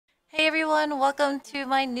everyone, welcome to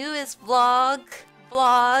my newest vlog.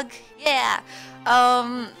 Yeah.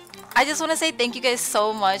 I just want to say thank you guys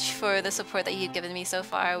so much for the support that you've given me so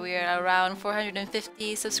far. We are around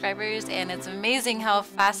 450 subscribers, and it's amazing how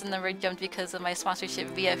fast the number jumped because of my sponsorship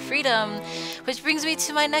via Freedom. Which brings me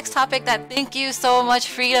to my next topic. That thank you so much,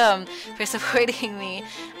 Freedom, for supporting me.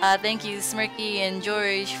 Thank you, Smirky and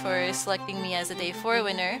George, for selecting me as a day 4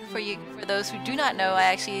 winner. For those who do not know, I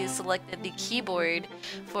actually selected the keyboard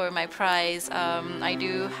for my prize. I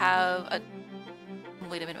do have a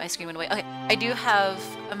wait a minute, my screen went away. Okay, I do have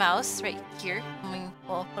a mouse right here. I mean,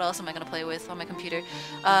 well, what else am I gonna play with on my computer?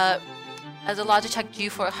 As a Logitech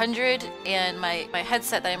G400, and my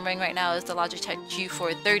headset that I'm wearing right now is the Logitech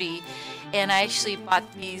G430. And I actually bought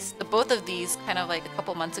both of these kind of like a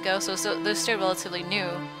couple months ago, so they're still relatively new.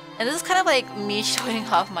 And this is kind of like me showing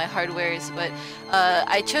off my hardwares, but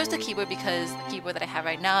I chose the keyboard because the keyboard that I have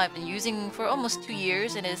right now I've been using for almost 2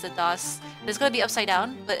 years, and it's a DOS. It's gonna be upside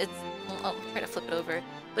down, but I'll try to flip it over.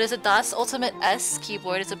 But it's a DOS Ultimate S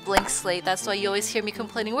keyboard. It's a blank slate. That's why you always hear me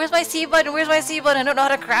complaining, "Where's my C button? Where's my C button? I don't know how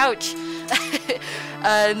to crouch."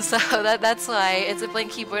 And so that's why it's a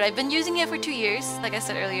blank keyboard. I've been using it for 2 years, like I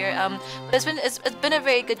said earlier. But it's been a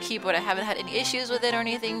very good keyboard. I haven't had any issues with it or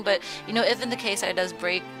anything. But you know, if in the case that it does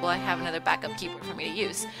break, well, I have another backup keyboard for me to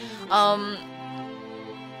use.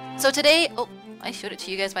 So today, oh, I showed it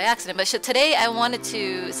to you guys by accident. But today I wanted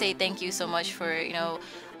to say thank you so much for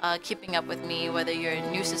keeping up with me, whether you're a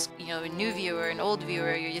new viewer, an old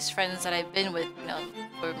viewer, you're just friends that I've been with,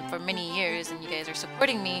 for many years, and you guys are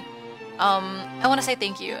supporting me. I want to say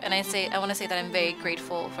thank you, and I want to say that I'm very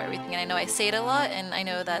grateful for everything. And I know I say it a lot, and I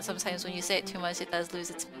know that sometimes when you say it too much, it does lose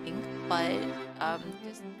its meaning. But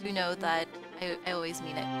just do know that I always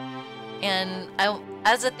mean it. And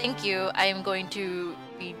as a thank you, I am going to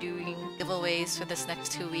be doing giveaways for this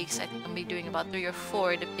next 2 weeks. I think I'll be doing about 3 or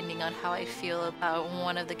 4 depending on how I feel about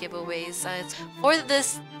one of the giveaways. For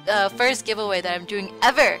this first giveaway that I'm doing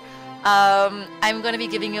ever, I'm going to be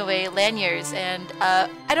giving away lanyards. And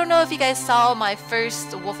I don't know if you guys saw my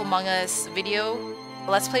first Wolf Among Us video,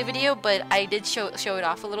 Let's Play video, but I did show it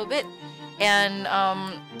off a little bit. And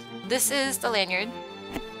this is the lanyard.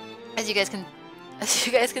 As you guys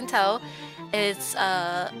can tell, it's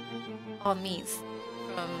all me's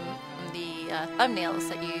from the thumbnails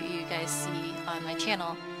that you guys see on my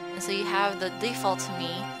channel. And so you have the default to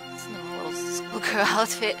me, it's in a little schoolgirl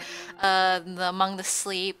outfit, the Among the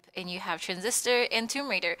Sleep, and you have Transistor and Tomb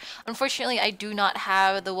Raider. Unfortunately, I do not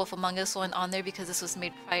have the Wolf Among Us one on there because this was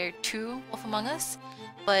made prior to Wolf Among Us.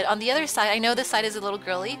 But on the other side, I know this side is a little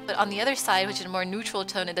girly, but on the other side, which is a more neutral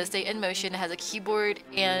tone, it does say Enmoshin. It has a keyboard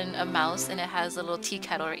and a mouse, and it has a little tea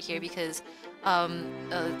kettle right here because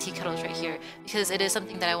tea kettle is right here because it is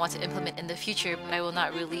something that I want to implement in the future, but I will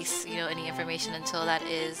not release any information until that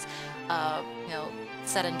is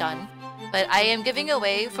said and done. But I am giving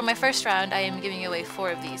away, for my first round, I am giving away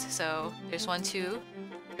 4 of these. So there's 1, 2,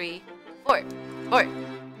 3, 4.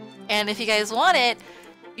 And if you guys want it,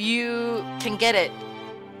 you can get it.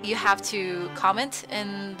 You have to comment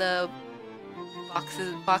in the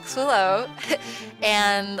box below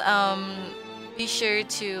and be sure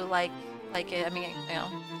to like it. I mean,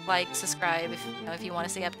 like, subscribe if you want to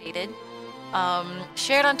stay updated.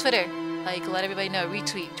 Share it on Twitter. Like, let everybody know.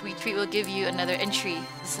 Retweet. Retweet will give you another entry.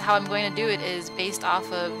 This is how I'm going to do it, is based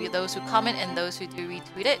off of those who comment and those who do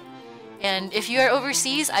retweet it. And if you are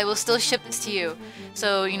overseas, I will still ship this to you.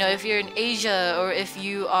 So if you're in Asia or if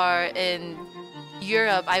you are in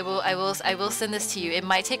Europe, I will send this to you. It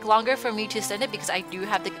might take longer for me to send it because I do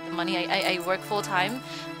have to get the money. I work full time.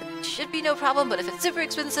 It should be no problem, but if it's super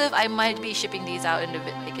expensive, I might be shipping these out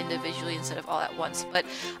individually instead of all at once. But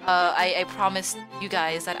I promise you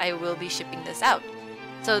guys that I will be shipping this out.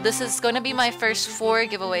 So this is going to be my first 4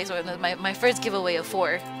 giveaways, or my first giveaway of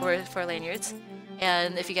 4 for lanyards.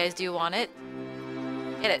 And if you guys do want it,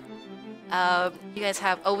 get it. You guys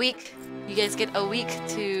have a week. You guys get a week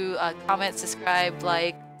to comment, subscribe,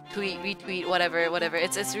 like, tweet, retweet, whatever.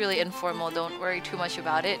 It's really informal. Don't worry too much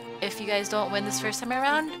about it. If you guys don't win this first time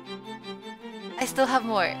around, I still have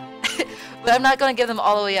more. But I'm not going to give them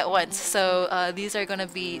all the way at once. So these are going to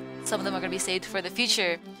be, some of them are going to be saved for the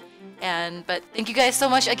future. But thank you guys so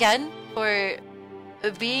much again for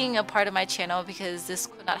being a part of my channel, because this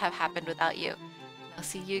could not have happened without you. I'll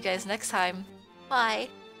see you guys next time. Bye.